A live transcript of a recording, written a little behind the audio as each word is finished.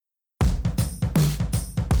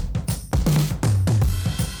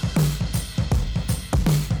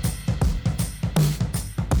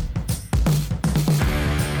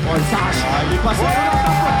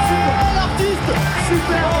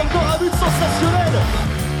Schreuder.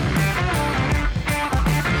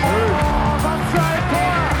 That's right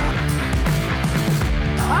there.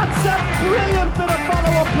 That's a brilliant bit of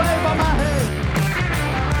follow-up play by Mahe.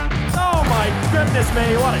 Oh my goodness me,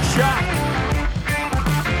 what a shot.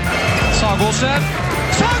 Sagosen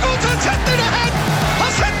setter det hen!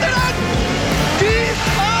 Han setter den! De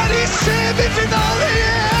I semifinale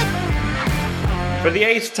igjen! For the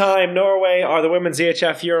 8th time, Norway are the Women's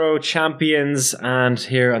EHF Euro champions, and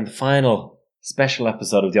here on the final special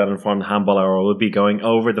episode of the Uninformed Handball Hour, we'll be going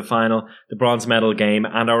over the final, the bronze medal game,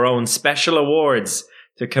 and our own special awards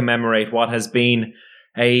to commemorate what has been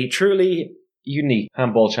a truly unique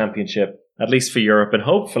handball championship, at least for Europe, and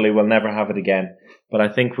hopefully we'll never have it again. But I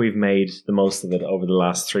think we've made the most of it over the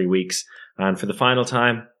last 3 weeks. And for the final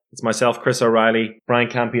time, it's myself, Chris O'Reilly, Brian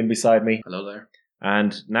Campion beside me. Hello there.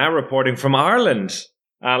 And now reporting from Ireland,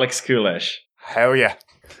 Alex Kulesh. How yeah?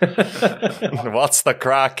 What's the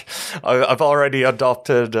crack? I've already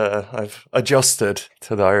adopted, I've adjusted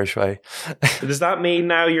to the Irish way. Does that mean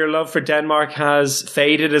now your love for Denmark has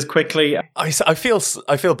faded as quickly? I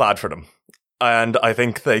feel bad for them. And I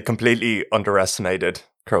think they completely underestimated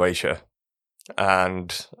Croatia.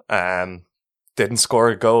 And didn't score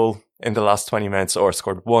a goal in the last 20 minutes, or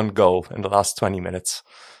scored one goal in the last 20 minutes.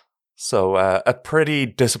 So a pretty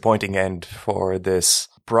disappointing end for this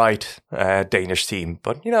bright Danish team.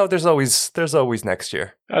 But, you know, there's always next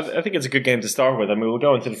year. I think it's a good game to start with. I mean, we'll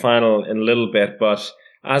go into the final in a little bit, but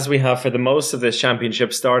as we have for the most of this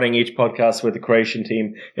championship, starting each podcast with the Croatian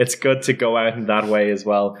team, it's good to go out in that way as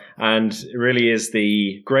well. And it really is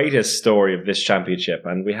the greatest story of this championship.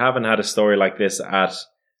 And we haven't had a story like this at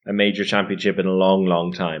a major championship in a long,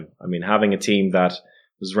 long time. I mean, having a team that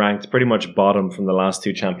was ranked pretty much bottom from the last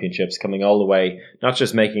two championships, coming all the way, not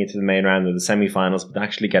just making it to the main round of the semi-finals, but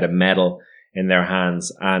actually get a medal in their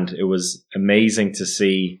hands. And it was amazing to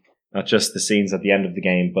see not just the scenes at the end of the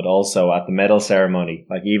game, but also at the medal ceremony.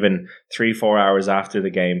 Like even 3-4 hours after the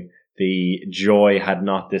game, the joy had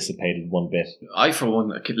not dissipated one bit. I, for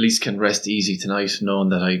one, at least can rest easy tonight knowing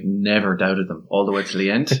that I never doubted them all the way to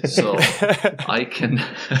the end. So I can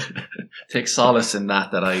take solace in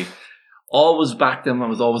that I always backed them. I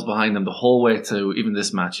was always behind them the whole way to even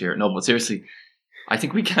this match here. No, but seriously, I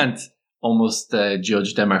think we can't almost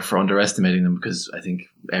judge Denmark for underestimating them, because I think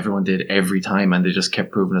everyone did every time and they just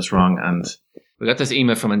kept proving us wrong. And we got this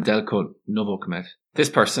email from Endelko Novokomet. This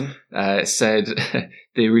person said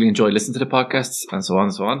they really enjoyed listening to the podcasts and so on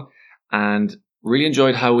and so on, and really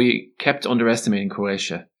enjoyed how we kept underestimating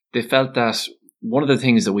Croatia. They felt that one of the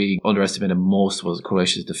things that we underestimated most was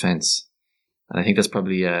Croatia's defence. And I think that's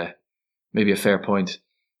probably maybe a fair point,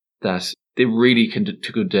 that they really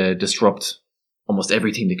could disrupt almost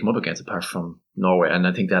every team they come up against apart from Norway. And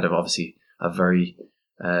I think that have obviously a very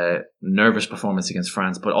nervous performance against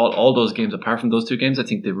France. But all those games, apart from those two games, I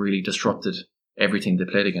think they really disrupted everything they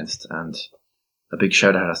played against. And a big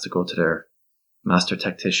shout out has to go to their master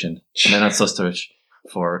tactician, Nenad Sustovic,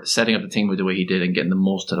 for setting up the team the way he did and getting the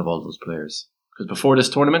most out of all those players. Because before this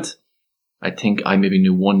tournament, I think I maybe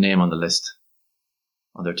knew one name on the list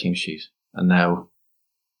on their team sheet. And now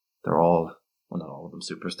they're all, well, not all of them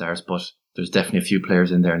superstars, but there's definitely a few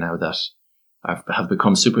players in there now that have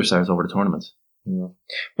become superstars over the tournament. Yeah.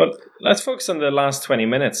 But let's focus on the last 20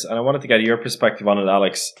 minutes. And I wanted to get your perspective on it,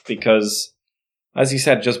 Alex, because as you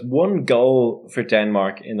said, just one goal for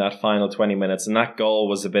Denmark in that final 20 minutes. And that goal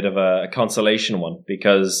was a bit of a consolation one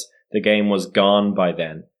because the game was gone by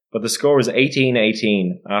then. But the score was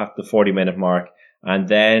 18-18 at the 40-minute mark. And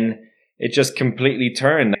then it just completely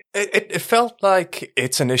turned. It felt like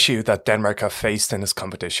it's an issue that Denmark have faced in this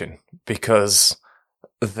competition because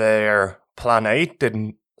their plan A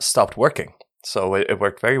didn't stop working. So it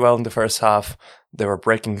worked very well in the first half. They were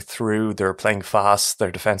breaking through. They were playing fast.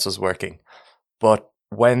 Their defense was working. But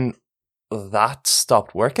when that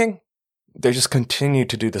stopped working, they just continued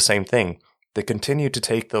to do the same thing. They continued to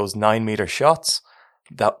take those 9-meter shots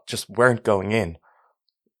that just weren't going in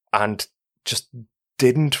and just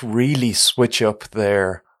didn't really switch up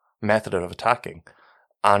their method of attacking.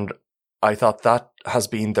 And I thought that has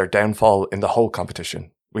been their downfall in the whole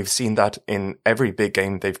competition. We've seen that in every big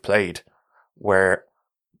game they've played, where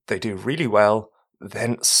they do really well,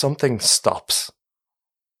 then something stops.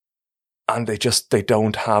 And they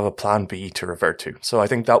don't have a plan B to revert to. So I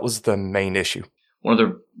think that was the main issue. One of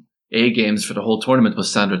their A games for the whole tournament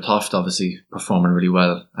was Sandra Toft, obviously performing really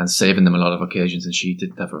well and saving them a lot of occasions, and she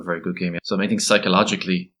didn't have a very good game yet. So I think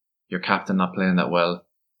psychologically, your captain not playing that well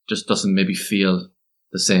just doesn't maybe feel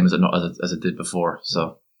the same as it did before.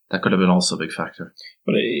 So that could have been also a big factor.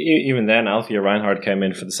 But even then, Alfie Reinhardt came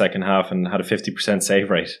in for the second half and had a 50% save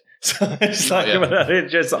rate. So it's it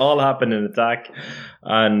just all happened in attack.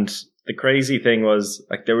 And the crazy thing was,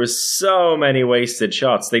 like, there was so many wasted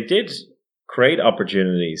shots. They did create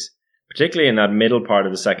opportunities, particularly in that middle part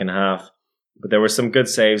of the second half. But there were some good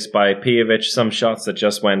saves by Pijovic, some shots that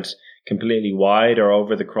just went completely wide or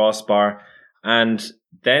over the crossbar. And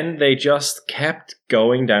then they just kept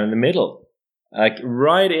going down the middle, like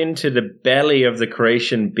right into the belly of the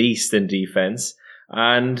Croatian beast in defense,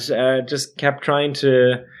 and just kept trying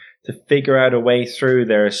to figure out a way through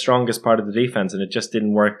their strongest part of the defense, and it just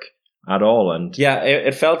didn't work at all. And yeah,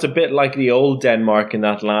 it felt a bit like the old Denmark in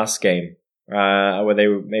that last game, where they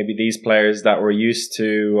were maybe these players that were used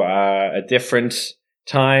to a different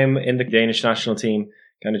time in the Danish national team,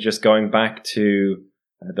 kind of just going back to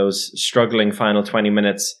those struggling final 20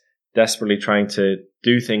 minutes, desperately trying to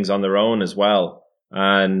do things on their own as well.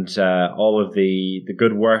 And all of the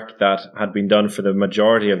good work that had been done for the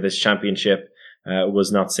majority of this championship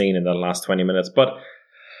was not seen in the last 20 minutes. But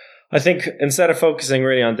I think instead of focusing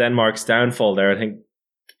really on Denmark's downfall there, I think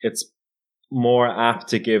it's more apt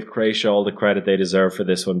to give Croatia all the credit they deserve for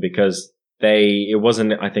this one, because it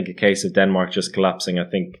wasn't, I think, a case of Denmark just collapsing. I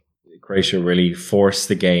think Croatia really forced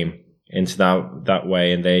the game into that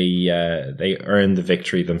way, and they earned the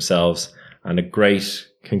victory themselves, and a great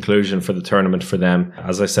conclusion for the tournament for them.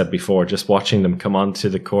 As I said before, just watching them come onto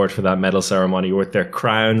the court for that medal ceremony with their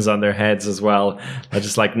crowns on their heads as well,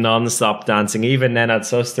 just like non-stop dancing. Even Nenad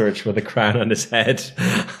Sosteric with a crown on his head.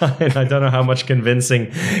 I don't know how much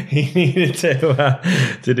convincing he needed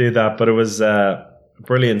to do that, but it was a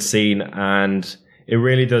brilliant scene, and it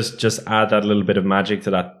really does just add that little bit of magic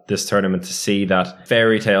to this tournament, to see that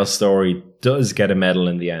fairy tale story does get a medal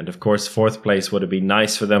in the end. Of course, fourth place would have been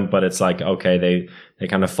nice for them, but it's like, okay, they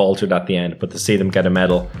kind of faltered at the end. But to see them get a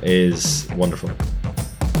medal is wonderful.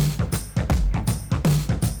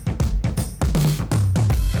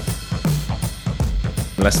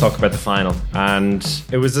 Let's talk about the final. And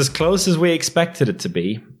it was as close as we expected it to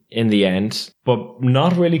be in the end, but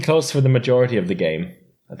not really close for the majority of the game.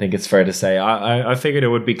 I think it's fair to say. I figured it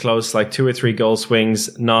would be close, like 2 or 3 goal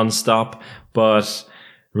swings non-stop, but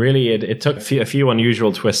really it took a few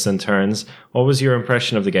unusual twists and turns. What was your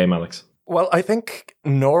impression of the game, Alex? Well, I think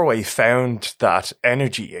Norway found that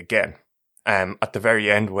energy again at the very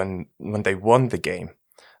end when they won the game.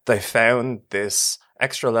 They found this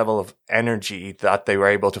extra level of energy that they were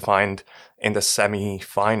able to find in the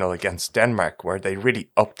semi-final against Denmark, where they really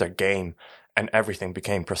upped their game and everything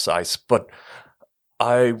became precise. But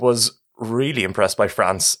I was really impressed by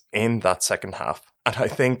France in that second half. And I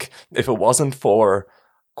think if it wasn't for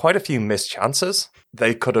quite a few missed chances,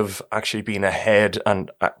 they could have actually been ahead and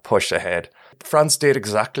pushed ahead. France did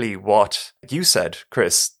exactly what you said,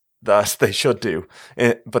 Chris, that they should do,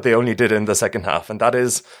 but they only did in the second half. And that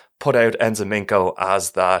is put out Enza Minko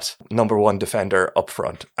as that number one defender up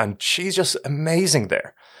front. And she's just amazing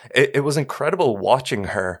there. It was incredible watching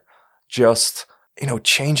her just,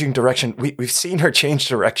 changing direction. We've seen her change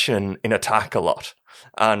direction in attack a lot,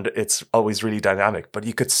 and it's always really dynamic, but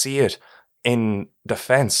you could see it in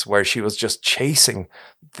defense where she was just chasing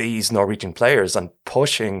these Norwegian players and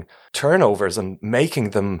pushing turnovers and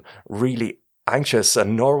making them really anxious.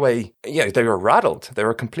 And Norway, they were rattled. They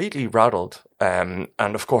were completely rattled. And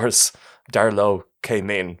of course, Darlow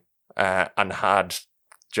came in and had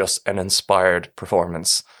just an inspired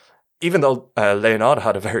performance. Even though Leonard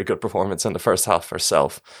had a very good performance in the first half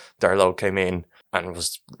herself, Darlow came in and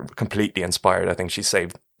was completely inspired. I think she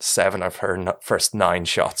saved 7 of her first 9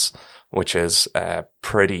 shots, which is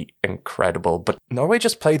pretty incredible. But Norway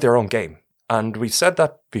just played their own game. And we've said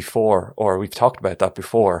that before, or we've talked about that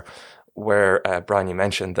before, where Brian, you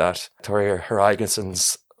mentioned that Tori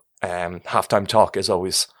Hreigensen's halftime talk is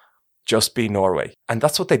always just be Norway. And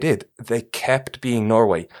that's what they did. They kept being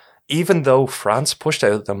Norway. Even though France pushed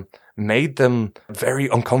out at them, made them very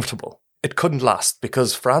uncomfortable. It couldn't last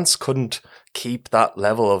because France couldn't keep that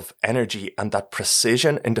level of energy and that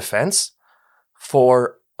precision in defense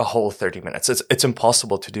for a whole 30 minutes. It's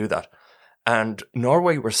impossible to do that. And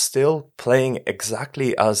Norway were still playing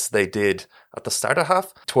exactly as they did at the start of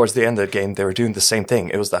half. Towards the end of the game, they were doing the same thing.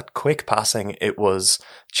 It was that quick passing. It was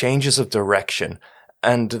changes of direction.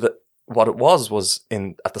 And what it was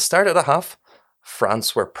at the start of the half,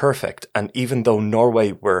 France were perfect. And even though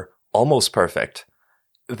Norway were almost perfect,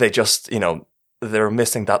 they just, they were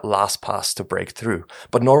missing that last pass to break through.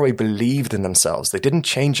 But Norway believed in themselves. They didn't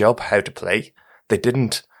change up how to play. They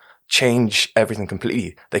didn't change everything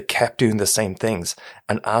completely. They kept doing the same things.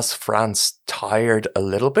 And as France tired a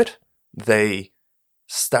little bit, they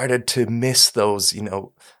started to miss those,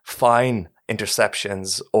 fine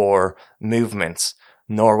interceptions or movements.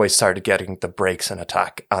 Norway started getting the breaks in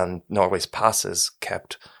attack, and Norway's passes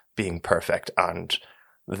kept being perfect, and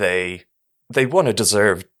they won a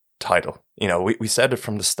deserved title. You know, we said it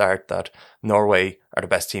from the start that Norway are the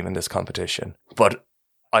best team in this competition, but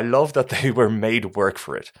I love that they were made work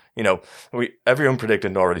for it. You know, everyone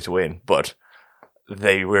predicted Norway to win, but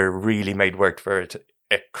they were really made work for it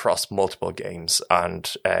across multiple games,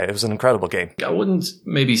 and it was an incredible game. I wouldn't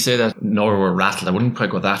maybe say that Norway were rattled. I wouldn't quite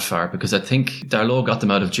go that far, because I think Darlow got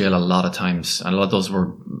them out of jail a lot of times, and a lot of those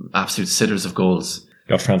were absolute sitters of goals.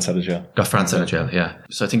 Got France out of jail. Yeah.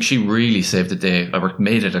 So I think she really saved the day, or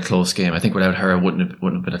made it a close game. I think without her, it wouldn't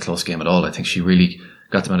have been a close game at all. I think she really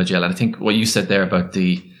got them out of jail. And I think what you said there about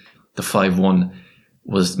the 5-1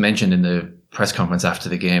 was mentioned in the press conference after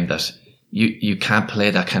the game, that you can't play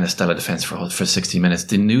that kind of style of defence for 60 minutes.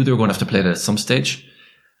 They knew they were going to have to play that at some stage,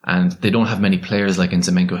 and they don't have many players like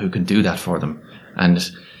Nzemenko who can do that for them. And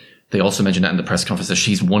they also mentioned that in the press conference, that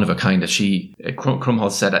she's one of a kind, that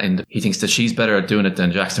Krumholtz said that he thinks that she's better at doing it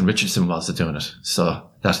than Jackson Richardson was at doing it. So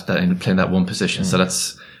that in playing that one position. So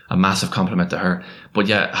that's a massive compliment to her. But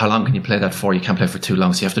yeah, how long can you play that for? You can't play for too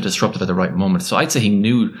long, so you have to disrupt it at the right moment. So I'd say he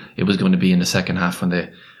knew it was going to be in the second half when they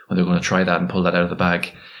were going to try that and pull that out of the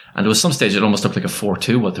bag. And there was some stage it almost looked like a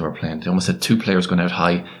 4-2 what they were playing. They almost had two players going out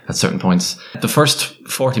high at certain points. The first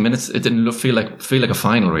 40 minutes, it didn't feel like a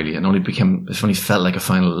final really. It only felt like a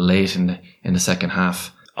final late in the second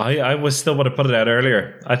half. I was still would have put it out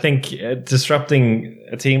earlier. I think disrupting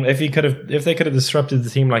a team, if they could have disrupted the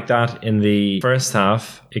team like that in the first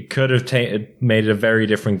half, it could have made it a very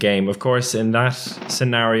different game. Of course, in that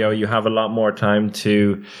scenario, you have a lot more time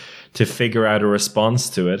to figure out a response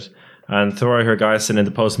to it. And Thor Hergeisen in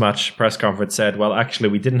the post-match press conference said, well, actually,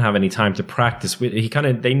 we didn't have any time to practice.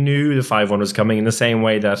 They knew the 5-1 was coming, in the same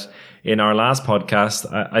way that in our last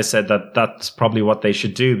podcast, I said that that's probably what they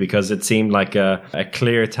should do, because it seemed like a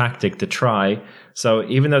clear tactic to try. So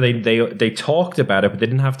even though they talked about it, but they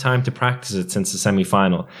didn't have time to practice it since the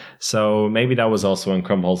semi-final. So maybe that was also in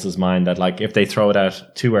Krumholtz's mind, that like if they throw it out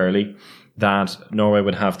too early, that Norway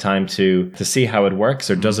would have time to see how it works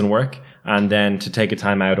or doesn't work, and then to take a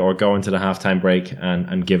timeout or go into the halftime break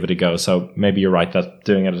and give it a go. So maybe you're right that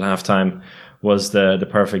doing it at halftime was the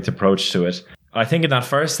perfect approach to it. I think in that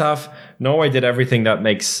first half, Norway did everything that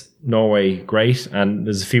makes Norway great, and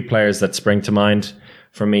there's a few players that spring to mind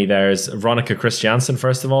for me. There's Veronica Christiansen,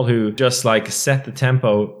 first of all, who just like set the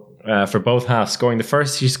tempo for both halves.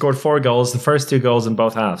 She scored 4 goals, the first 2 goals in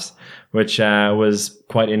both halves, which was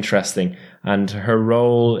quite interesting. And her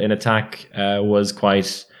role in attack was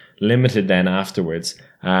quite limited then afterwards,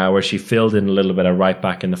 where she filled in a little bit of right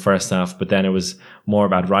back in the first half, but then it was more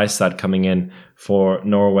about Reistad coming in for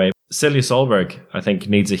Norway. Silje Solberg, I think,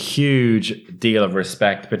 needs a huge deal of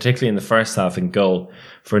respect, particularly in the first half in goal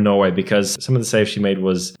for Norway, because some of the saves she made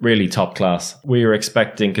was really top class. We were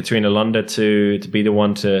expecting Katrine Lunde to be the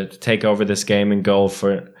one to take over this game in goal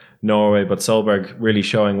for Norway, but Solberg really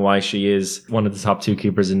showing why she is one of the top 2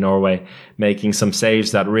 keepers in Norway, making some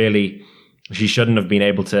saves that really she shouldn't have been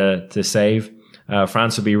able to save.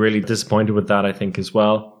 France would be really disappointed with that, I think, as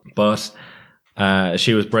well. But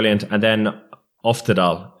she was brilliant. And then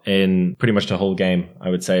Oftedal in pretty much the whole game, I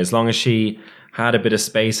would say. As long as she had a bit of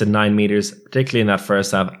space at 9 meters, particularly in that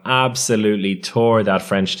first half, absolutely tore that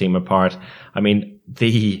French team apart. I mean,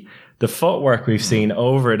 the footwork we've seen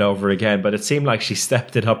over and over again, but it seemed like she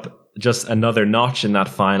stepped it up just another notch in that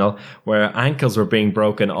final, where ankles were being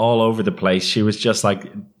broken all over the place. She was just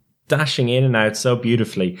like dashing in and out so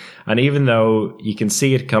beautifully. And even though you can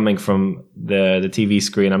see it coming from the TV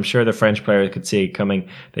screen, I'm sure the French players could see it coming,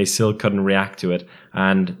 they still couldn't react to it.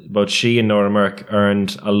 And both she and Nora Mørk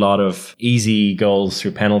earned a lot of easy goals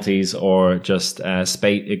through penalties, or just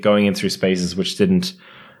going in through spaces which didn't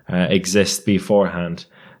exist beforehand.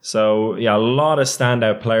 So yeah, a lot of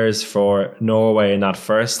standout players for Norway in that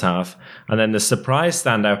first half. And then the surprise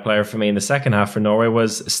standout player for me in the second half for Norway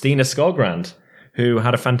was Stine Skogran, who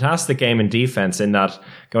had a fantastic game in defense, in that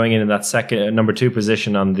going in that second number 2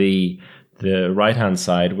 position on the right hand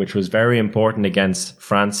side, which was very important against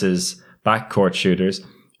France's backcourt shooters,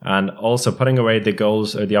 and also putting away the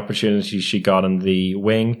goals or the opportunities she got on the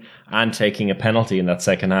wing, and taking a penalty in that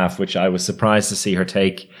second half, which I was surprised to see her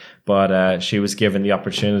take, but she was given the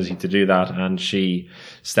opportunity to do that, and she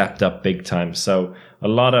stepped up big time. So a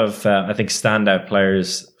lot of I think standout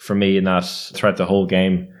players for me in that throughout the whole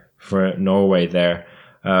game for Norway there.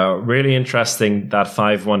 Really interesting, that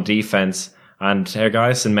 5-1 defense. And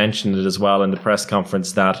Hergeisen mentioned it as well in the press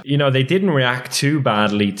conference, that, they didn't react too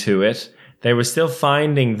badly to it. They were still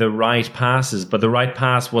finding the right passes, but the right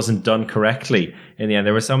pass wasn't done correctly in the end.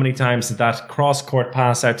 There were so many times that cross-court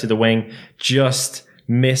pass out to the wing just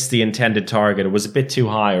missed the intended target. It was a bit too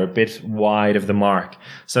high or a bit wide of the mark.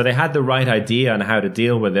 So they had the right idea on how to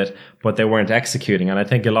deal with it, but they weren't executing. And I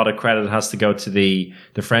think a lot of credit has to go to the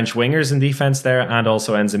French wingers in defense there, and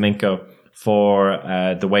also Enziminko for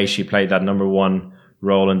the way she played that number one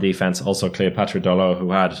role in defense. Also Cleopatra Darlot,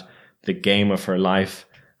 who had the game of her life,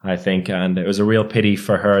 I think. And it was a real pity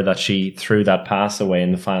for her that she threw that pass away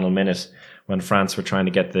in the final minute when France were trying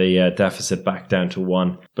to get the deficit back down to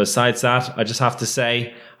 1. Besides that, I just have to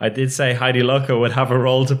say, I did say Heidi Lucke would have a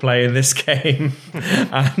role to play in this game.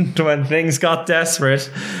 And when things got desperate,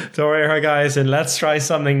 Tori Herguysen, let's try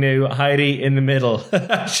something new. Heidi in the middle.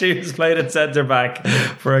 She was played at centre back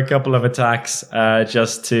for a couple of attacks,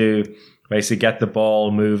 just to basically get the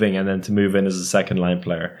ball moving and then to move in as a second line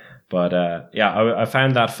player. But I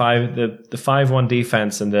found that the 5-1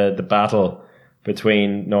 defense and the battle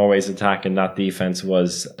between Norway's attack and that defense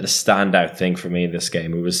was a standout thing for me in this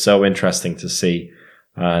game. It was so interesting to see.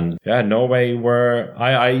 And yeah, Norway were,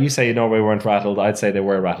 you say Norway weren't rattled. I'd say they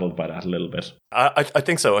were rattled by that a little bit. I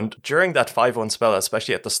think so. And during that 5-1 spell,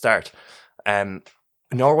 especially at the start,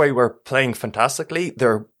 Norway were playing fantastically.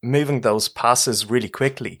 They're moving those passes really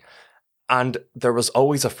quickly. And there was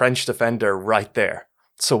always a French defender right there.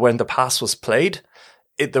 So when the pass was played,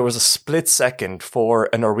 there was a split second for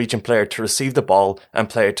a Norwegian player to receive the ball and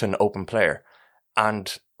play it to an open player.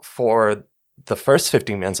 And for the first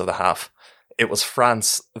 15 minutes of the half, it was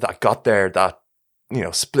France that got there that,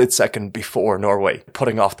 split second before Norway,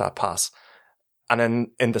 putting off that pass. And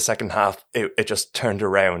then in the second half, it just turned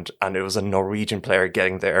around and it was a Norwegian player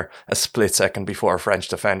getting there a split second before a French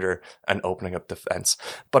defender and opening up defense.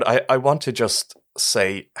 But I want to just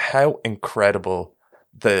say how incredible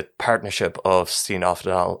the partnership of Stine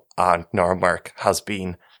Aftenal and Nora Mørk has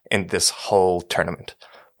been in this whole tournament.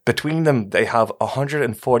 Between them, they have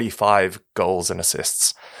 145 goals and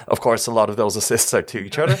assists. Of course, a lot of those assists are to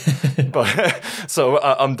each other, but so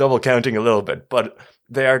I'm double counting a little bit. But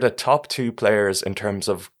they are the top 2 players in terms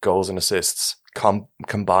of goals and assists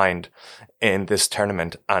combined in this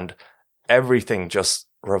tournament, and everything just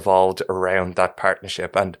revolved around that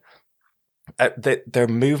partnership. And their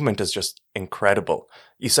movement is just incredible.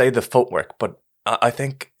 You say the footwork, but I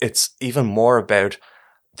think it's even more about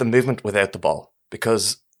the movement without the ball,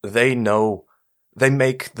 because they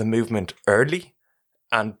make the movement early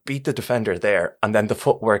and beat the defender there, and then the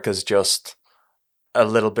footwork is just a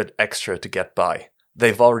little bit extra to get by.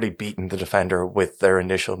 They've already beaten the defender with their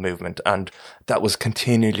initial movement, and that was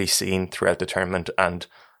continually seen throughout the tournament, and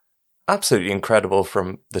absolutely incredible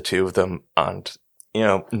from the two of them. And,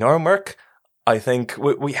 Nora Mørk, I think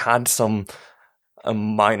we had some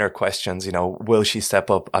minor questions, will she step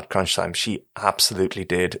up at crunch time? She absolutely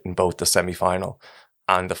did in both the semi-final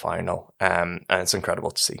and the final. And it's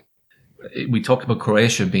incredible to see. We talked about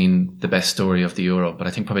Croatia being the best story of the Euro, but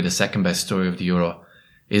I think probably the second best story of the Euro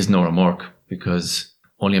is Nora Mørk, because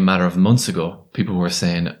only a matter of months ago, people were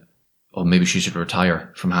saying, oh, maybe she should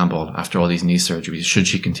retire from handball after all these knee surgeries. Should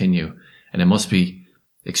she continue? And it must be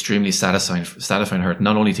extremely satisfying her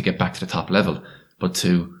not only to get back to the top level, but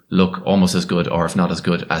to look almost as good, or if not as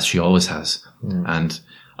good, as she always has. And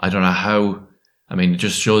I don't know how, it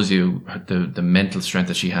just shows you the mental strength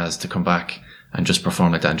that she has to come back and just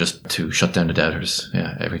perform like that and just to shut down the doubters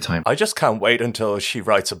every time. I just can't wait until she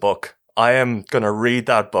writes a book. I am going to read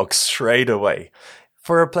that book straight away.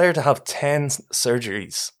 For a player to have 10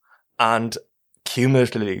 surgeries and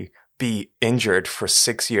cumulatively be injured for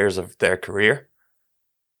 6 years of their career,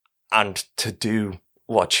 and to do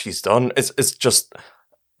what she's done is just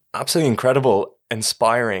absolutely incredible,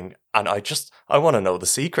 inspiring. And I want to know the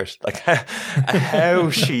secret, like how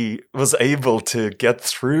she was able to get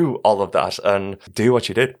through all of that and do what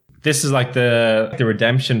she did. This is like the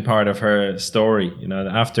redemption part of her story,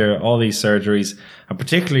 after all these surgeries, and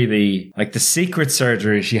particularly the secret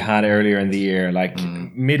surgery she had earlier in the year,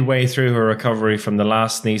 midway through her recovery from the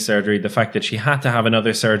last knee surgery, the fact that she had to have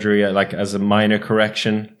another surgery, as a minor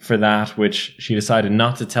correction for that, which she decided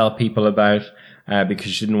not to tell people about,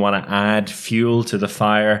 because she didn't want to add fuel to the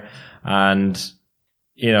fire. And,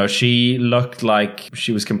 she looked like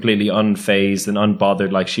she was completely unfazed and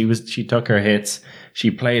unbothered. She took her hits.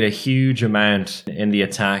 She played a huge amount in the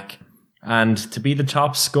attack, and to be the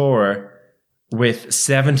top scorer with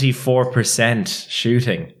 74%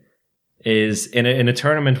 shooting is in a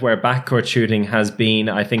tournament where backcourt shooting has been,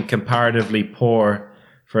 I think, comparatively poor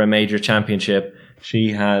for a major championship.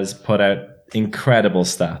 She has put out incredible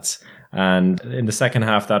stats. And in the second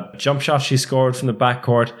half, that jump shot she scored from the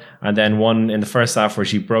backcourt, and then one in the first half where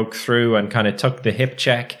she broke through and kind of took the hip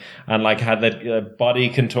check and had that body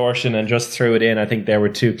contortion and just threw it in. I think there were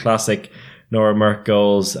two classic Nora Mørk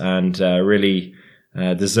goals, and really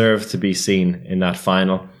deserved to be seen in that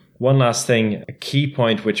final. One last thing, a key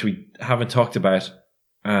point which we haven't talked about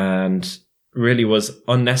and really was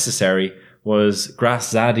unnecessary was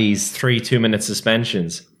Gras Zadi's 3 2-minute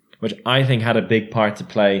suspensions, which I think had a big part to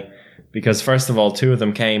play because, first of all, 2 of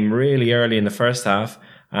them came really early in the first half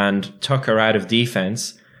and took her out of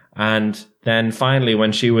defence. And then finally,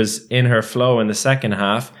 when she was in her flow in the second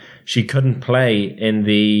half, she couldn't play in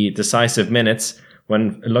the decisive minutes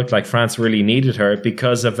when it looked like France really needed her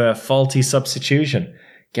because of a faulty substitution.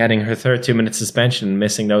 Getting her third 2-minute suspension and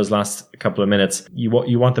missing those last couple of minutes. You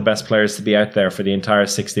want the best players to be out there for the entire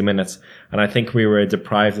 60 minutes. And I think we were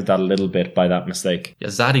deprived of that a little bit by that mistake. Yeah,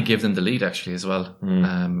 Zadie gave them the lead actually as well.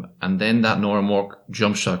 And then that Nora Mork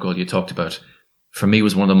jump shot goal you talked about, for me,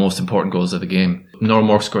 was one of the most important goals of the game. Nora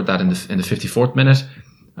Mork scored that in the 54th minute.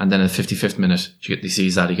 And then in the 55th minute, you see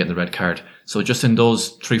Zadie getting the red card. So just in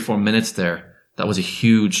those 3-4 minutes there, that was a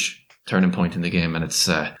huge turning point in the game, and it's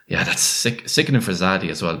that's sickening for Zadie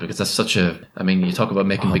as well, because that's such a, I mean, you talk about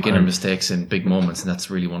making beginner mistakes in big moments, and that's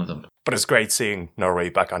really one of them. But it's great seeing Norway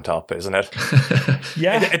back on top, isn't it?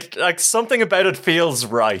 Yeah. It like something about it feels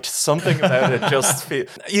right. Something about it just feels...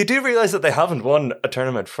 You do realise that they haven't won a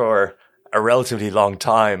tournament for a relatively long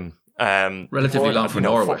time. Relatively long for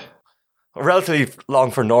Norway. Relatively long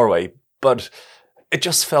for Norway, but it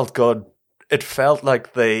just felt good. It felt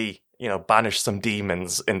like they, banished some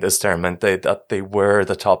demons in this tournament. That they were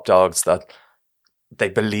the top dogs that they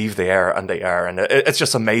believe they are, and they are. And it's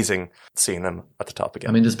just amazing seeing them at the top again.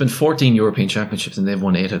 I mean, there's been 14 European Championships and they've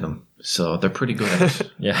won 8 of them. So they're pretty good at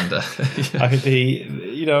it. Yeah. And, I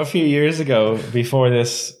think a few years ago, before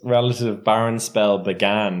this relative barren spell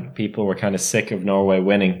began, people were kind of sick of Norway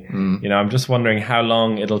winning. I'm just wondering how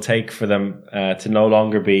long it'll take for them to no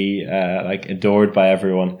longer be adored by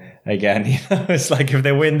everyone again. It's like if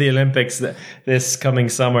they win the Olympics this coming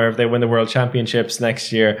summer, if they win the World Championships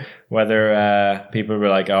next year, whether people were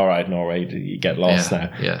like, all right, Norway, you get lost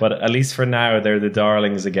now. Yeah. But at least for now, they're the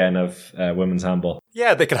darlings again of women's handball.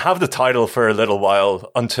 Yeah, they can have the title for a little while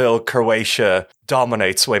until Croatia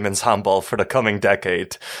dominates women's handball for the coming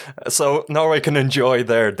decade. So Norway can enjoy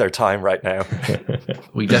their time right now.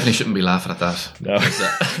 We definitely shouldn't be laughing at that.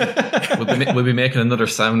 No. We'll be making another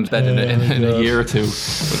sound bed in a year or two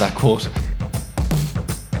with that quote.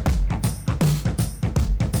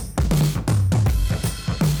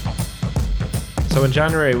 So in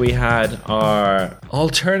January, we had our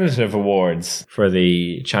alternative awards for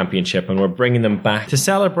the championship, and we're bringing them back to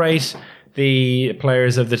celebrate the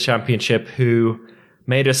players of the championship who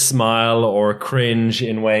made us smile or cringe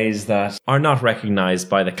in ways that are not recognized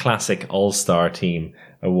by the classic All-Star Team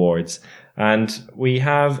awards. And we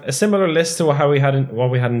have a similar list to what we had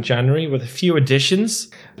in January, with a few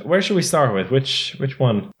additions. Where should we start with? Which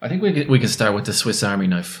one? I think we can start with the Swiss Army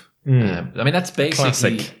knife. I mean, that's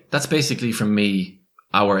basically for me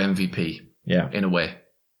our MVP. Yeah, in a way,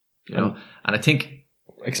 and I think,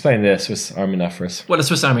 explain the Swiss Army knife for us. Well, the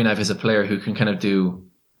Swiss Army knife is a player who can kind of do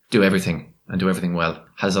everything and do everything well.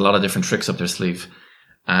 Has a lot of different tricks up their sleeve,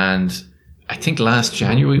 and I think last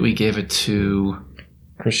January we gave it to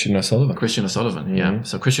Christian O'Sullivan. Mm-hmm. Yeah.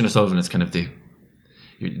 So Christian O'Sullivan is kind of the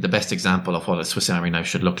best example of what a Swiss Army knife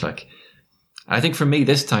should look like. I think for me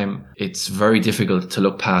this time, it's very difficult to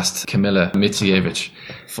look past Kamila Micijevic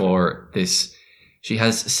for this. She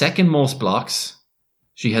has second most blocks.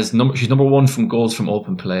 She's number 1 from goals from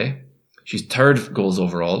open play. She's third goals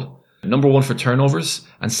overall. Number 1 for turnovers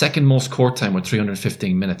and second most court time with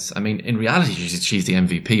 315 minutes. I mean, in reality, she's the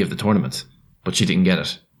MVP of the tournament, but she didn't get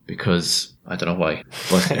it because I don't know why.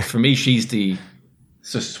 But for me, she's the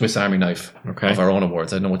Swiss Army knife of our own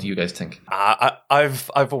awards. I don't know, what do you guys think?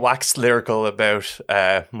 I've waxed lyrical about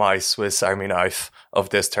my Swiss Army knife of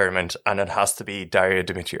this tournament, and it has to be Daria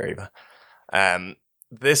Dimitrieva.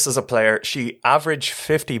 This is a player, she averaged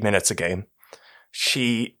 50 minutes a game.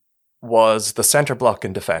 She was the centre block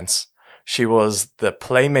in defence. She was the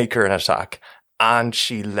playmaker in attack, and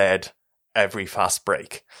she led every fast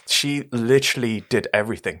break. She literally did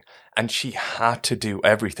everything, and she had to do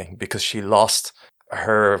everything because she lost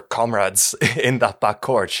her comrades in that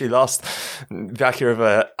backcourt. She lost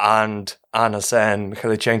Vakirova and Anna Sen,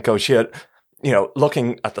 Mikhailichenko. She had,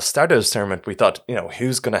 looking at the start of this tournament, we thought,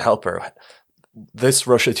 who's going to help her? This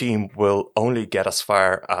Russia team will only get as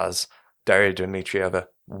far as Daria Dimitrieva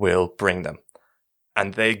will bring them.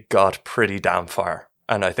 And they got pretty damn far.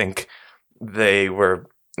 And I think they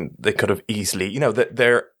could have easily,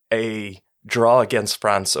 they're a draw against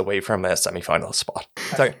France away from a semi-final spot.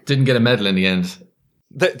 Didn't get a medal in the end.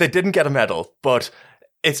 They didn't get a medal, but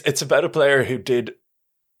it's about a player who did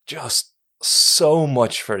just so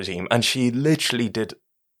much for the team, and she literally did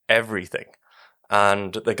everything.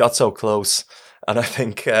 and they got so close. And I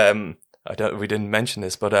think we didn't mention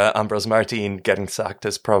this, but Ambrose Martin getting sacked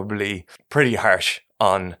is probably pretty harsh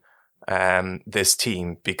on this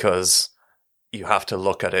team, because you have to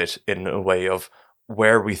look at it in a way of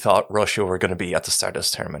where we thought Russia were going to be at the start of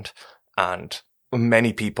this tournament, and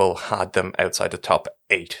many people had them outside the top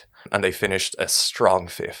 8, and they finished a strong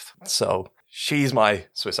 5th. So she's my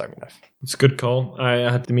Swiss Army knife. It's a good call. I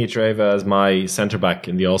had Dimitrieva as my centre-back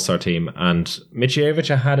in the All-Star team, and Micijevic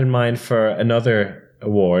I had in mind for another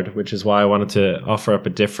award, which is why I wanted to offer up a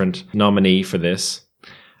different nominee for this.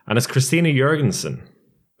 And it's Christina Jørgensen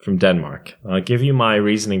from Denmark. I'll give you my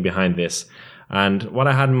reasoning behind this. And what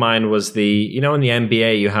I had in mind was in the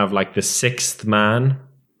NBA, you have like the 6th man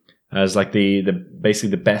as like the basically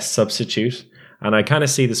the best substitute. And I kind of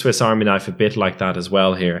see the Swiss Army knife a bit like that as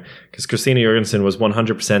well here, because Christina Jørgensen was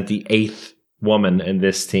 100% the 8th woman in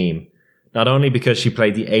this team. Not only because she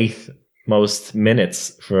played the 8th most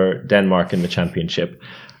minutes for Denmark in the championship,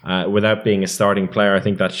 without being a starting player. I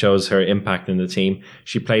think that shows her impact in the team.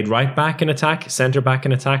 She played right back in attack, centre back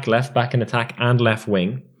in attack, left back in attack, and left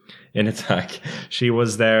wing in attack. She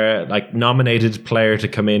was their nominated player to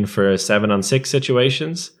come in for 7-on-6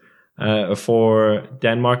 situations for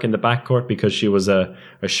Denmark in the backcourt, because she was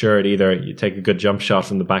assured either you take a good jump shot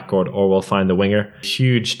from the backcourt or we'll find the winger.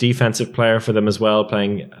 Huge defensive player for them as well,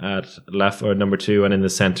 playing at left or number 2 and in the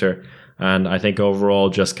centre. And I think overall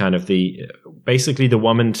just kind of basically the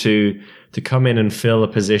woman to come in and fill a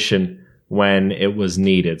position when it was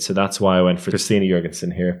needed. So that's why I went for Christina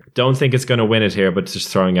Jørgensen here. Don't think it's going to win it here, but just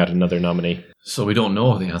throwing out another nominee. So we don't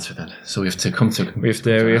know the answer then. So we have to come to... We have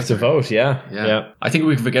to vote, yeah. I think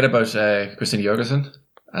we can forget about Christina Jørgensen.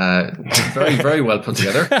 Very, very well put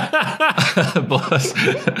together. But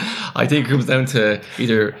I think it comes down to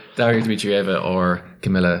either Daria Dmitrieva or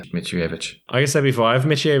Kamila Micijevic. Like I said before, I have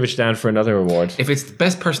Micijevic down for another award. If it's the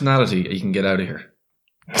best personality, you can get out of here.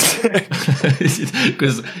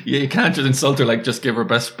 Because you can't just insult her, just give her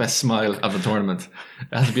best smile of the tournament.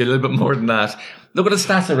 It has to be a little bit more than that. Look at the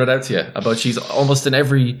stats I read out to you about she's almost in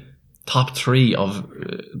every top 3 of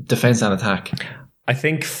defence and attack. I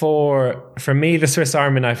think for me, the Swiss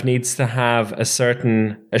Army knife needs to have a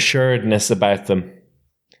certain assuredness about them.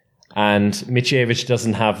 And Micijevic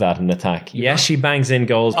doesn't have that in attack. Yes, she bangs in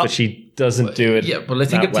goals, but she doesn't do it. Yeah, but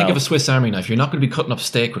think of a Swiss Army knife. You're not going to be cutting up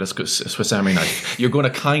steak with a Swiss Army knife. You're going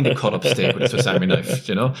to kind of cut up steak with a Swiss Army knife,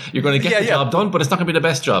 You're going to get the job done, but it's not going to be the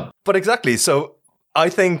best job. But exactly. So I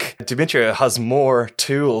think Dimitrieva has more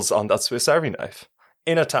tools on that Swiss Army knife.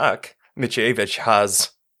 In attack, Micijevic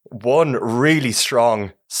has one really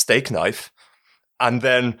strong steak knife and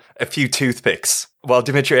then a few toothpicks. While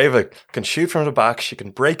Dimitrieva can shoot from the back, she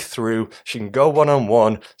can break through, she can go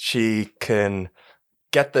one-on-one, she can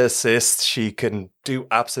get the assist, she can do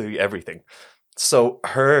absolutely everything. So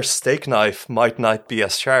her steak knife might not be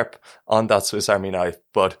as sharp on that Swiss Army knife,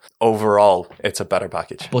 but overall, it's a better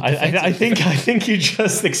package. But I think you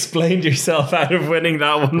just explained yourself out of winning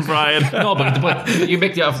that one, Brian. No, but you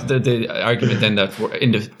make the argument then that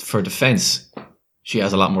for defence, she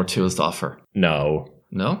has a lot more tools to offer. No.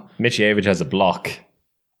 Micijevic has a block.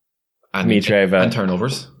 And Dimitrieva and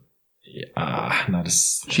turnovers.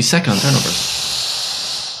 She's second on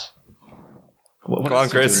turnovers. Come on,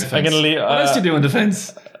 Chris. I'm going to leave. What else do you do in defence?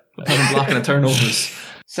 Apart from blocking and turnovers.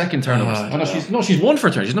 Second turnovers. She's 1 for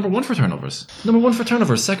turnovers. She's number 1 for turnovers. Number 1 for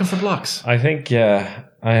turnovers, second for blocks. I think, I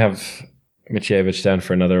have Micijevic down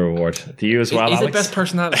for another award. Do you as well, Alex? Is it best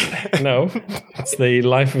personality? No. It's the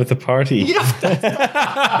life of the party.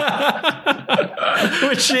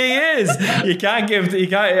 Which she is.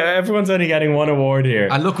 Everyone's only getting one award here.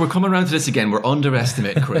 And look, we're coming around to this again. We're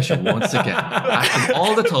underestimating Croatia once again. After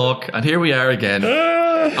all the talk, and here we are again.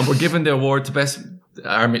 And we're giving the award to best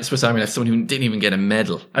Swiss Army knife, someone who didn't even get a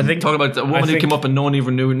medal. Talking about a woman who came up and no one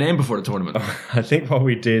even knew her name before the tournament. I think what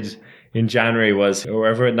we did in January was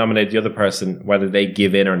whoever nominated the other person, whether they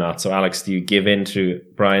give in or not. So Alex, do you give in to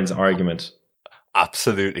Brian's argument?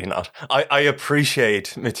 Absolutely not. I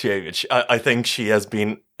appreciate Micijevic. I think she has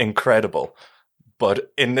been incredible.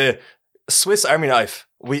 But in the Swiss Army knife,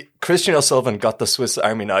 Christian O'Sullivan got the Swiss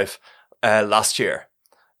Army knife last year.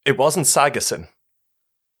 It wasn't Sagosen.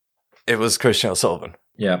 It was Christian O'Sullivan.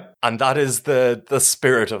 Yeah. And that is the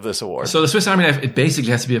spirit of this award. So the Swiss Army knife, it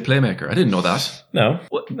basically has to be a playmaker. I didn't know that. No.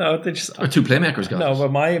 They just... Or 2 playmakers got No, it.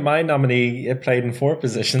 but my nominee played in 4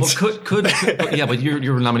 positions. Well, but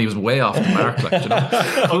your nominee was way off the mark.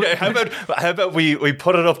 Okay, how about we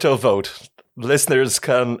put it up to a vote? Listeners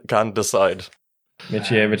can decide.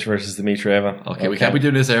 Micijevic versus Dimitrieva. Okay, we can't be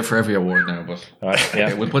doing this there for every award now, but all right, yeah.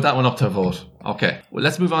 Okay, we'll put that one up to a vote. Okay, well,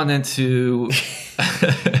 let's move on then to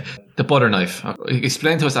the The butter knife.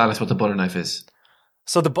 Explain to us, Alex, what the butter knife is.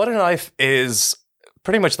 So the butter knife is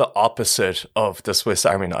pretty much the opposite of the Swiss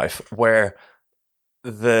Army knife, where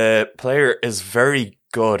the player is very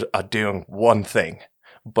good at doing one thing,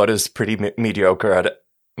 but is pretty mediocre at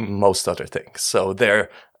most other things. So they're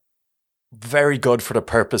very good for the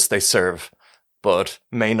purpose they serve, but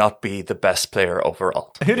may not be the best player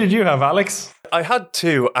overall. Who did you have, Alex? I had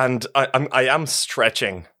two, and I am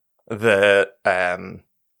stretching the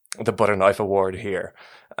butter knife award here.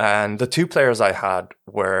 And the two players I had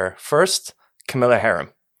were first Camilla Herem.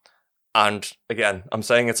 And again, I'm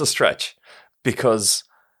saying it's a stretch because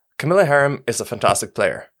Camilla Herem is a fantastic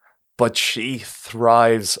player, but she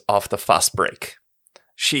thrives off the fast break.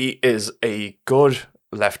 She is a good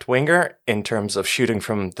left winger in terms of shooting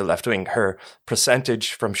from the left wing. Her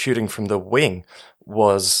percentage from shooting from the wing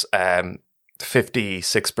was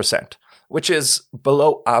 56%, which is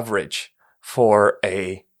below average for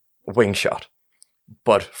a wing shot.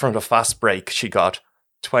 But from the fast break, she got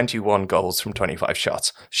 21 goals from 25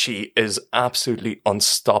 shots. She is absolutely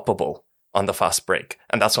unstoppable on the fast break,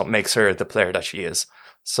 and that's what makes her the player that she is.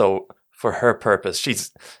 So for her purpose,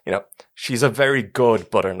 she's a very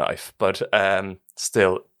good butter knife, but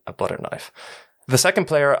still a butter knife. The second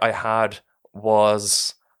player I had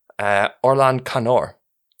was Orlan Canor,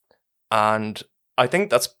 and I think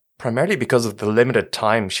that's primarily because of the limited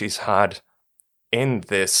time she's had in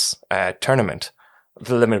this tournament,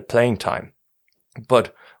 the limited playing time.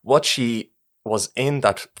 But what she was in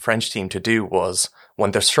that French team to do was,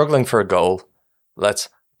 when they're struggling for a goal, let's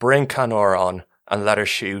bring Canor on and let her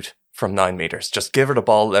shoot from 9 meters. Just give her the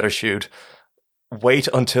ball, let her shoot, wait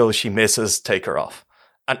until she misses, take her off.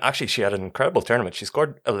 And actually, she had an incredible tournament. She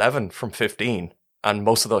scored 11 from 15, and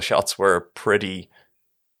most of those shots were pretty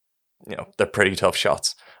tough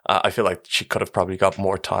shots. I feel like she could have probably got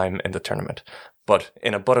more time in the tournament. But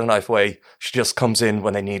in a butter knife way, she just comes in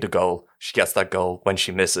when they need a goal. She gets that goal. When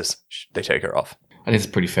she misses, they take her off. I think it's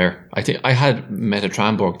pretty fair. I think I had Mette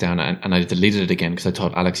Tranborg down and I deleted it again because I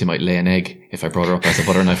thought Alex, you might lay an egg if I brought her up as a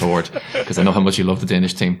butter knife award because I know how much you love the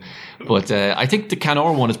Danish team. But I think the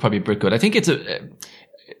Canor one is probably pretty good. I think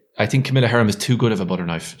I think Camilla Herem is too good of a butter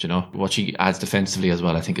knife. You know what she adds defensively as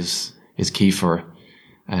well. I think is key for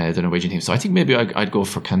the Norwegian team. So I think maybe I'd go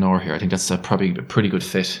for Canor here. I think that's probably a pretty good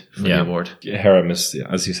fit for the award. Herem is,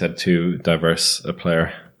 as you said, too diverse a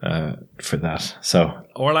player for that. So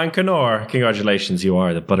Orlan Canor, congratulations, you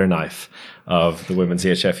are the butter knife of the Women's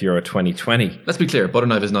EHF Euro 2020. Let's be clear, butter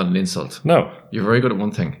knife is not an insult. No. You're very good at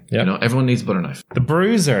one thing. Yeah. You know, everyone needs a butter knife. The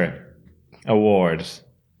Bruiser Award,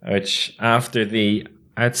 which after the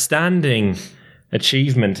outstanding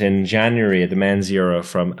achievement in January at the Men's Euro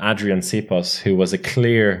from Adrian Sipos, who was a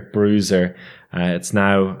clear bruiser. It's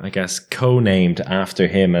now, I guess, co-named after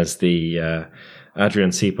him as the Adrian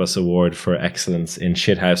Sipos Award for Excellence in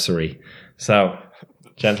Shithousery. So,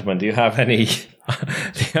 gentlemen, do you have any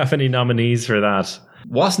nominees for that?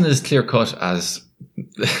 Wasn't as clear cut as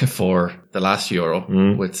for the last Euro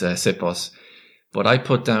with Sipos. But I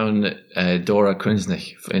put down Dora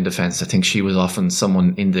Krunznik in defence. I think she was often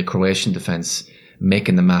someone in the Croatian defence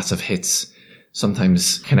making the massive hits,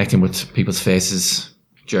 sometimes connecting with people's faces,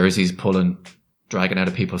 jerseys pulling, dragging out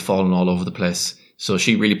of people, falling all over the place. So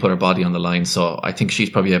she really put her body on the line. So I think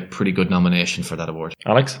she's probably a pretty good nomination for that award.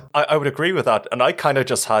 Alex? I would agree with that. And I kind of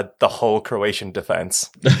just had the whole Croatian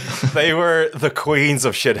defence. They were the queens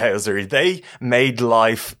of shithousery. They made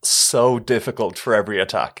life so difficult for every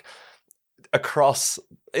attack. Across,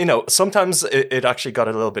 sometimes it actually got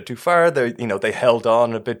a little bit too far. They held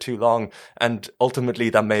on a bit too long, and ultimately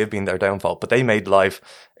that may have been their downfall. But they made life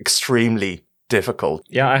extremely difficult.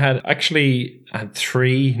 Yeah, I had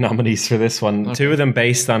 3 nominees for this one. Okay. 2 of them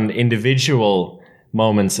based on individual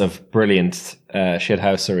moments of brilliant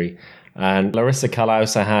shithousery. And Larissa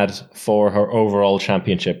Kalaus I had for her overall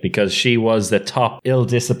championship because she was the top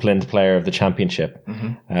ill-disciplined player of the championship.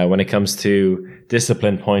 Mm-hmm. When it comes to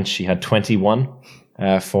discipline points, she had 21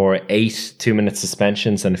 for 8 2-minute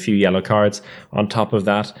suspensions and a few yellow cards on top of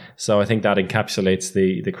that. So I think that encapsulates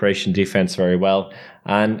the Croatian defense very well.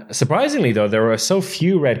 And surprisingly, though, there were so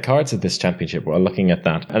few red cards at this championship while looking at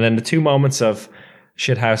that. And then the 2 moments of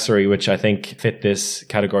shithousery, which I think fit this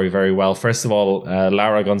category very well. First of all,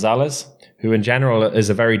 Laura Gonzalez, who in general is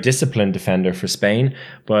a very disciplined defender for Spain,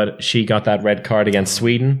 but she got that red card against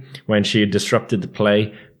Sweden when she disrupted the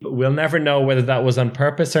play. We'll never know whether that was on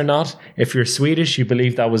purpose or not. If you're Swedish, you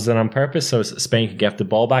believe that was done on purpose so Spain could get the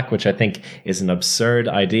ball back, which I think is an absurd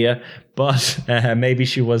idea. But maybe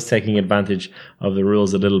she was taking advantage of the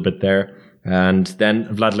rules a little bit there. And then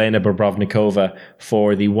Vladlena Bobrovnikova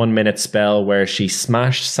for the 1 minute spell where she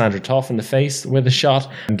smashed Sandra Toff in the face with a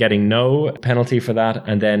shot, getting no penalty for that.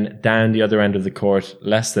 And then down the other end of the court,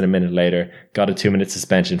 less than a minute later, got a 2 minute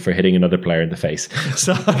suspension for hitting another player in the face.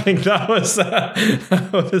 So I think that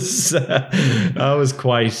was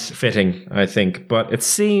quite fitting, I think. But it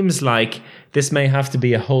seems like this may have to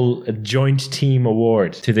be a joint team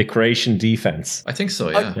award to the Croatian defense. I think so,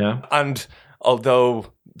 yeah. Yeah. And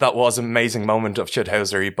although that was an amazing moment of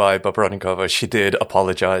shithousery by Bobrovnikova, she did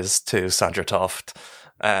apologise to Sandra Toft.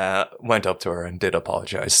 Went up to her and did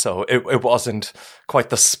apologise. So it wasn't quite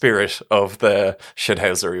the spirit of the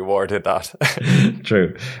shithousery award in that.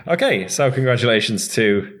 True. Okay, so congratulations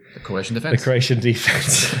to The Croatian defence. the Croatian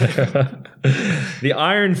defense. The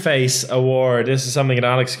Iron Face Award. This is something that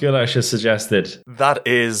Alex Gulash has suggested. That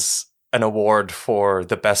is an award for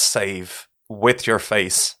the best save with your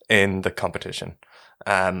face in the competition.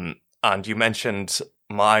 And you mentioned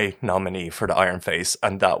my nominee for the Iron Face,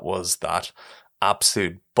 and that was that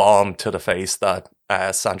absolute bomb to the face that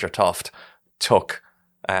Sandra Toft took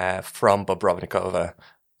from Bobrovnikova.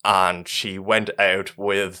 And she went out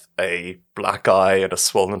with a black eye and a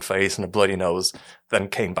swollen face and a bloody nose, then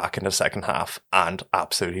came back in the second half and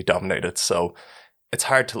absolutely dominated. So it's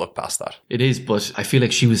hard to look past that. It is, but I feel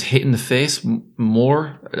like she was hit in the face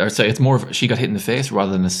more. Or sorry, it's more of she got hit in the face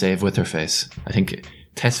rather than a save with her face. I think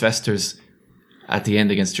Tess Vester's at the end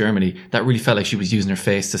against Germany, that really felt like she was using her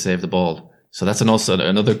face to save the ball. So that's also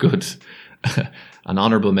another good, an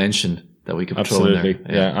honourable mention that we could throw in there.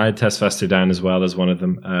 Yeah, I had Tess Vester down as well as one of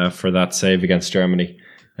them for that save against Germany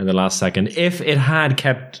in the last second. If it had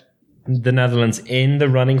kept the Netherlands in the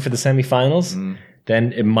running for the semi-finals,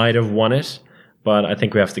 then it might have won it. But I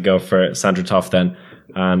think we have to go for Sandra Toft then.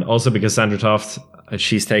 And also because Sandra Toft,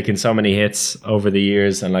 she's taken so many hits over the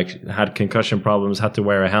years and like had concussion problems, had to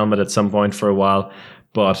wear a helmet at some point for a while,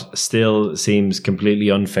 but still seems completely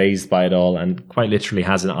unfazed by it all and quite literally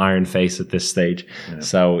has an iron face at this stage. Yeah.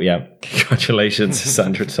 So yeah, congratulations,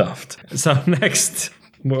 Sandra Toft. So next,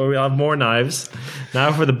 we have more knives.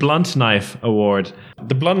 Now for the Blunt Knife Award.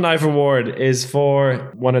 The Blunt Knife Award is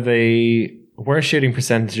for one of the worst shooting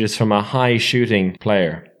percentages from a high shooting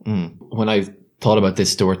player. When I thought about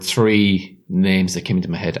this, there were three names that came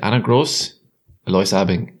into my head. Anna Gross, Lois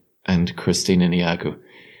Abing, and Christina Niagu.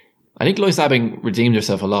 I think Lois Abing redeemed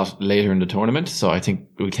herself a lot later in the tournament, so I think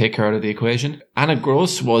we'll take her out of the equation. Anna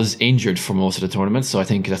Gross was injured for most of the tournament, so I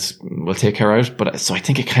think we'll take her out. But so I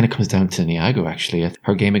think it kind of comes down to Niagu, actually.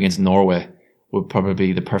 Her game against Norway would probably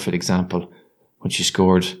be the perfect example when she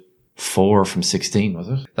scored 4 from 16, was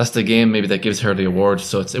it? That's the game maybe that gives her the award.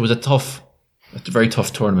 So it was a very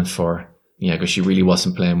tough tournament for Niagu. She really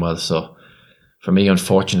wasn't playing well, so for me,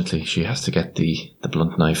 unfortunately, she has to get the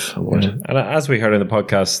Blunt Knife Award. Yeah. And as we heard in the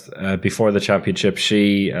podcast before the championship,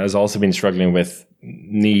 she has also been struggling with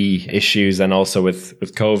knee issues and also with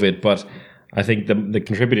COVID. But I think the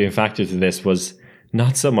contributing factor to this was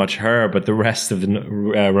not so much her, but the rest of the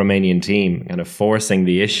Romanian team kind of forcing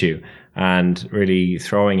the issue and really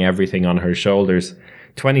throwing everything on her shoulders.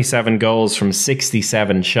 27 goals from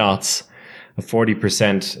 67 shots. A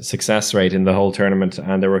 40% success rate in the whole tournament,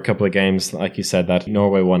 and there were a couple of games, like you said, that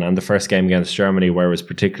Norway won, and the first game against Germany where it was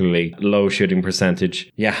particularly low shooting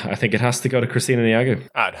percentage. Yeah, I think it has to go to Christina Niagu.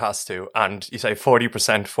 It has to. And you say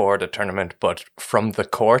 40% for the tournament, but from the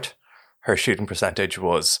court, her shooting percentage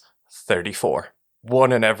was 34.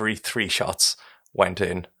 1 in every 3 shots went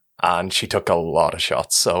in, and she took a lot of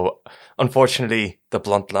shots. So unfortunately, the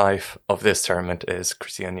blunt knife of this tournament is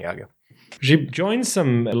Christina Niagu. She joined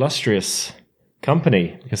some illustrious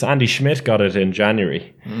company because Andy Schmidt got it in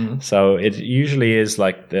January. So it usually is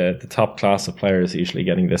like the top class of players usually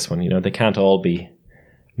getting this one. You know, they can't all be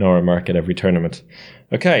Nora Merck at every tournament.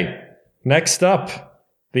 Okay, next up,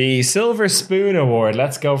 the Silver Spoon Award.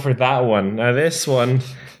 Let's go for that one. Now this one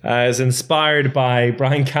is inspired by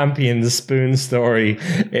Brian Campion's spoon story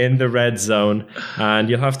in the Red Zone. And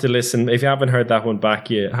you'll have to listen. If you haven't heard that one back,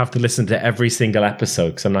 you have to listen to every single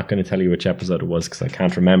episode because I'm not going to tell you which episode it was because I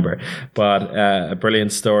can't remember. But a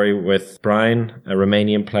brilliant story with Brian, a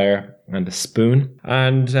Romanian player, and a spoon.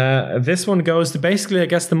 And this one goes to basically, I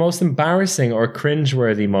guess, the most embarrassing or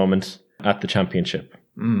cringeworthy moment at the championship.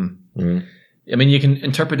 I mean, you can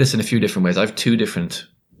interpret this in a few different ways. I have 2 different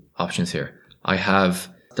options here. I have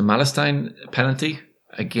the Malestein penalty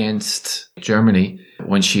against Germany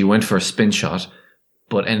when she went for a spin shot,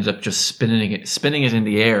 but ended up just spinning it in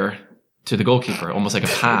the air to the goalkeeper, almost like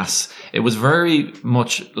a pass. It was very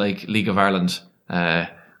much like League of Ireland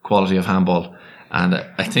quality of handball, and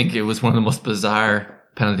I think it was one of the most bizarre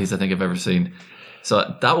penalties I think I've ever seen.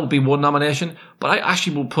 So that would be one nomination. But I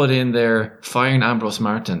actually will put in there firing Ambrose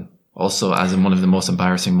Martin also as in one of the most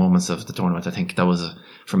embarrassing moments of the tournament. I think that was,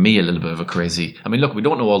 for me, a little bit of a crazy... I mean, look, we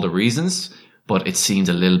don't know all the reasons, but it seemed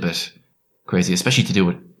a little bit crazy, especially to do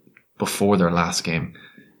it before their last game.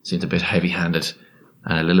 It seemed a bit heavy-handed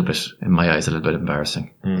and a little bit, in my eyes, a little bit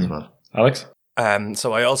embarrassing as well. Alex?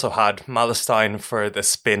 So I also had Malestein for the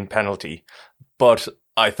spin penalty, but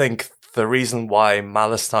I think the reason why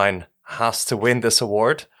Malestein has to win this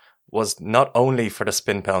award was not only for the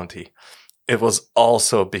spin penalty, it was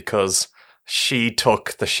also because she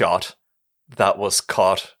took the shot that was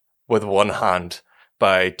caught with one hand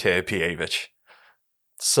by Teja Pijević.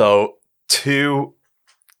 So two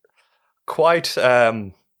quite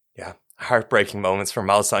heartbreaking moments for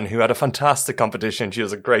Malestein, who had a fantastic competition. She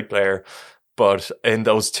was a great player. But in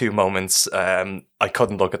those two moments, I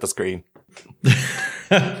couldn't look at the screen.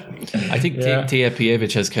 I think Teja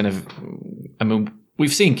Pijević has kind of... I mean,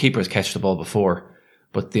 we've seen keepers catch the ball before,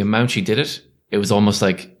 but the amount she did it, it was almost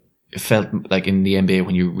like... It felt like in the NBA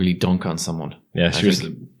when you really dunk on someone. Yeah,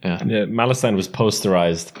 Malestein was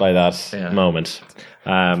posterized by that moment.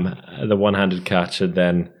 The one-handed catch, and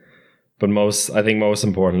then... But most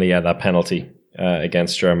importantly, that penalty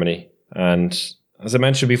against Germany. And... As I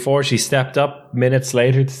mentioned before, she stepped up minutes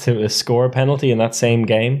later to score a penalty in that same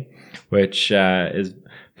game, which is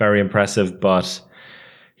very impressive. But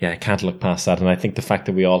I can't look past that. And I think the fact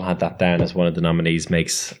that we all had that down as one of the nominees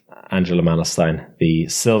makes Angela Malestein the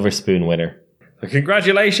Silver Spoon winner. So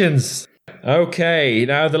congratulations. Okay,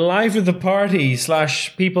 now the Life of the Party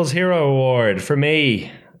 / People's Hero Award for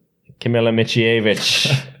me, Kamila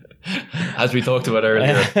Micijevic. As we talked about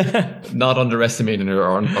earlier, not underestimating her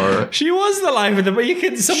or she was the life of the.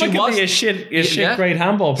 But someone can be a shit great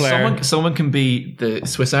handball player. Someone can be the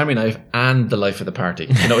Swiss Army knife and the life of the party.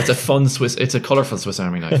 It's a colourful Swiss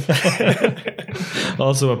Army knife.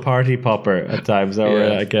 Also a party popper at times, or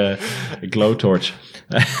like a glow torch.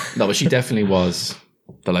 No, but she definitely was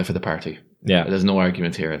the life of the party. Yeah, there's no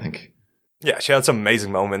argument here, I think. Yeah, she had some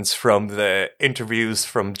amazing moments from the interviews,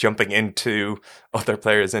 from jumping into other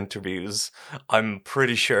players' interviews. I'm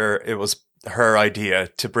pretty sure it was her idea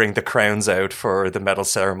to bring the crowns out for the medal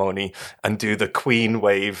ceremony and do the Queen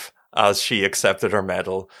wave as she accepted her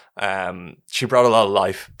medal. She brought a lot of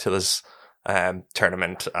life to this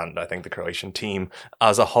tournament, and I think the Croatian team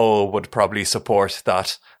as a whole would probably support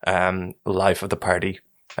that Life of the Party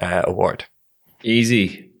award.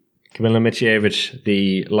 Easy. Kamila Micijevic,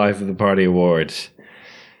 the Life of the Party award.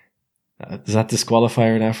 Does that disqualify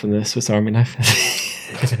her now from the Swiss Army knife? I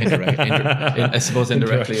suppose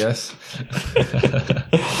indirectly, yes.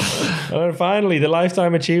 And finally, the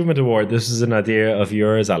Lifetime Achievement Award. This is an idea of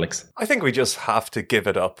yours, Alex. I think we just have to give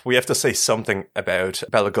it up. We have to say something about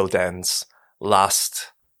Bella Gulden's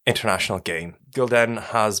last international game. Gulden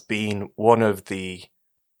has been one of the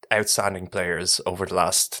outstanding players over the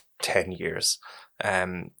last 10 years.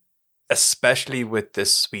 Especially with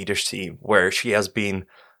this Swedish team, where she has been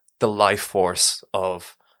the life force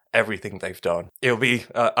of everything they've done. It'll be,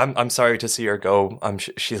 I'm sorry to see her go.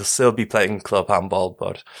 She'll still be playing club handball,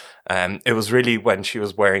 but it was really when she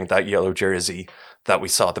was wearing that yellow jersey that we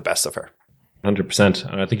saw the best of her.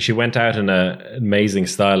 100%. And I think she went out in an amazing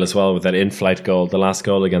style as well with that in-flight goal, the last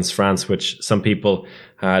goal against France, which some people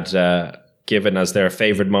had given as their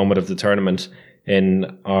favourite moment of the tournament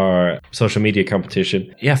in our social media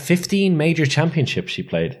competition. 15 major championships she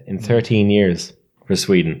played in 13 years for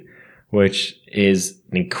Sweden, which is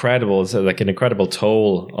an incredible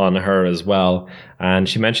toll on her as well. And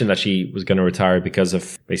she mentioned that she was going to retire because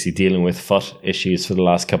of basically dealing with foot issues for the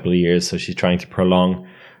last couple of years. So she's trying to prolong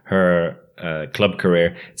her club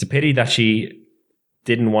career. It's a pity that she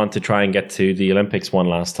didn't want to try and get to the Olympics one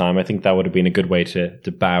last time. I think that would have been a good way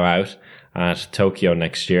to bow out at Tokyo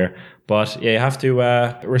next year. But you have to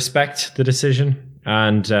respect the decision,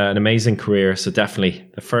 and an amazing career. So definitely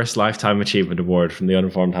the first Lifetime Achievement Award from the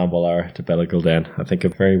Uninformed Handball Hour to Bella Gulden. I think a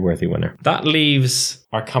very worthy winner. That leaves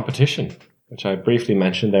our competition, which I briefly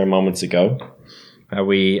mentioned there moments ago.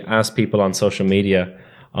 We asked people on social media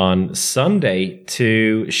on Sunday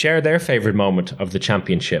to share their favourite moment of the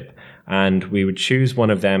championship. And we would choose one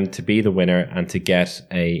of them to be the winner and to get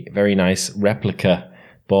a very nice replica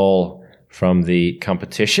ball from the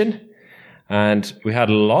competition. And we had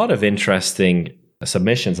a lot of interesting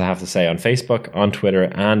submissions, I have to say, on Facebook, on Twitter,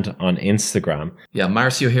 and on Instagram. Yeah,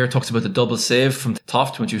 Marcio here talks about the double save from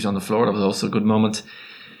Toft when she was on the floor. That was also a good moment.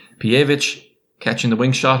 Pijevic catching the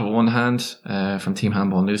wing shot with one hand from Team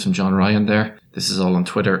Handball News from John Ryan there. This is all on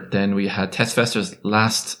Twitter. Then we had Tessvester's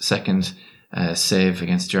last second save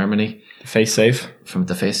against Germany. Face save. From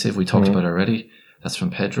the face save we talked about already. That's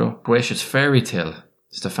from Pedro. Croatia's fairy tale,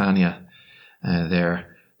 Stefania,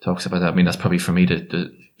 there talks about that. I mean, that's probably for me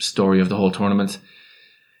the story of the whole tournament.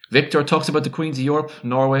 Victor talks about the Queens of Europe,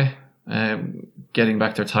 Norway, getting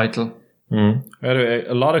back their title. I had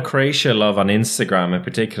a lot of Croatia love on Instagram in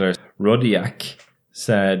particular. Rudiak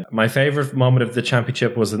said, my favourite moment of the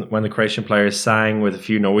championship was when the Croatian players sang with a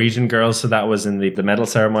few Norwegian girls. So that was in the medal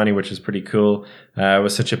ceremony, which was pretty cool. It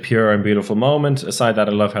was such a pure and beautiful moment. Aside that,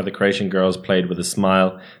 I love how the Croatian girls played with a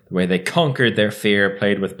smile, the way they conquered their fear,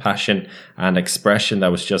 played with passion and expression.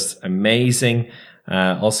 That was just amazing.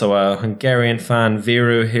 Also a Hungarian fan,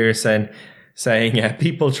 Viru, here saying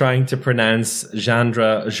people trying to pronounce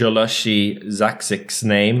Jandra Joloshi Zaksik's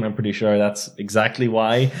name. I'm pretty sure that's exactly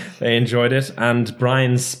why they enjoyed it. And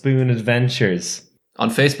Brian's Spoon Adventures. On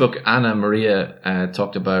Facebook, Anna Maria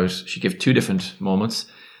talked about, she gave 2 different moments.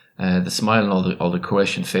 The smile and all the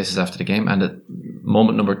Croatian faces after the game. And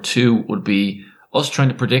moment number 2 would be us trying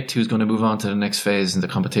to predict who's going to move on to the next phase in the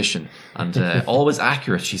competition. And always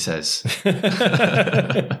accurate, she says.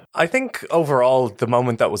 I think overall, the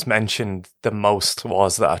moment that was mentioned the most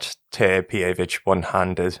was that Te Pijevic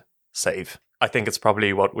one-handed save. I think it's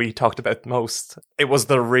probably what we talked about most. It was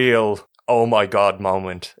the real, oh my God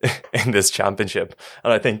moment in this championship.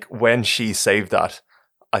 And I think when she saved that,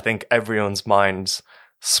 I think everyone's minds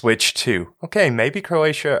switched to, okay, maybe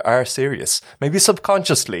Croatia are serious. Maybe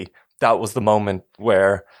subconsciously, that was the moment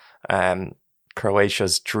where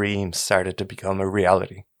Croatia's dreams started to become a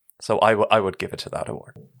reality. So I would give it to that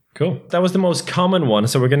award. Cool. That was the most common one.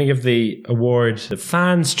 So we're going to give the award, the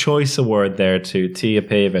Fans' Choice Award there to Tia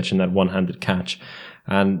Pejovic in that one-handed catch.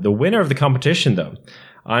 And the winner of the competition, though,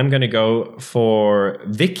 I'm going to go for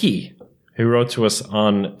Vicky, who wrote to us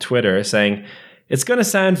on Twitter saying, it's going to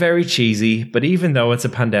sound very cheesy, but even though it's a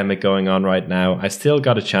pandemic going on right now, I still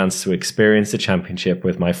got a chance to experience the championship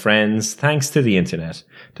with my friends, thanks to the internet,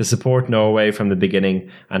 to support Norway from the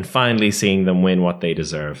beginning and finally seeing them win what they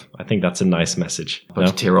deserve. I think that's a nice message. About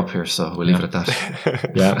to tear up here, so we'll leave it at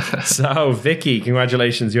that. Yeah. So, Vicky,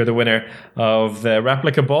 congratulations. You're the winner of the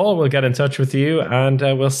replica ball. We'll get in touch with you and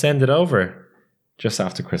we'll send it over just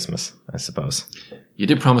after Christmas, I suppose. You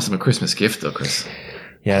did promise him a Christmas gift, though, Chris.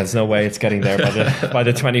 Yeah, there's no way it's getting there by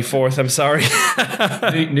the 24th. I'm sorry.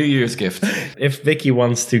 New Year's gift. If Vicky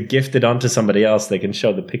wants to gift it onto somebody else, they can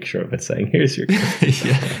show the picture of it saying, here's your gift.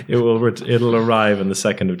 Yeah. It'll arrive on the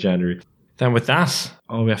 2nd of January. Then with that,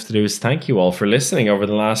 all we have to do is thank you all for listening over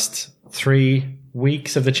the last 3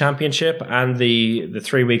 weeks of the championship and the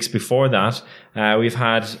 3 weeks before that. We've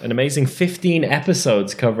had an amazing 15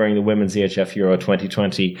 episodes covering the Women's EHF Euro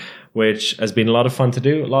 2020, which has been a lot of fun to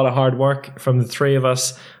do, a lot of hard work from the 3 of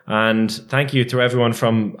us. And thank you to everyone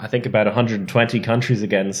from, I think, about 120 countries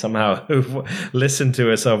again, somehow, who've listened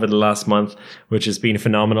to us over the last month, which has been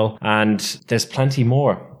phenomenal. And there's plenty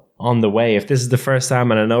more on the way. If this is the first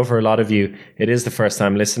time, and I know for a lot of you, it is the first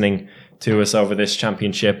time listening to us over this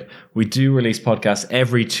championship, we do release podcasts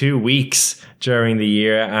every 2 weeks during the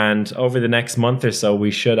year. And over the next month or so,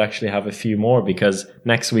 we should actually have a few more, because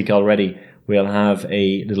next week already, we'll have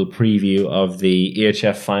a little preview of the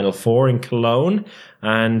EHF Final Four in Cologne.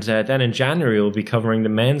 And then in January, we'll be covering the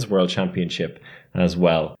Men's World Championship as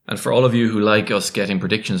well. And for all of you who like us getting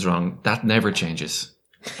predictions wrong, that never changes.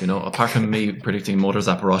 You know, apart from me predicting Motors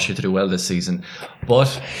Zaporozhye to do well this season.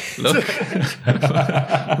 But look,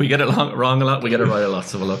 we get it wrong a lot, we get it right a lot.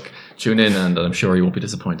 So look, tune in and I'm sure you won't be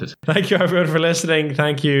disappointed. Thank you everyone for listening.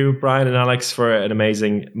 Thank you, Brian and Alex, for an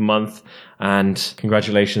amazing month. And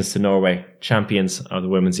congratulations to Norway, champions of the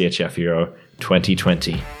Women's EHF Euro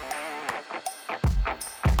 2020.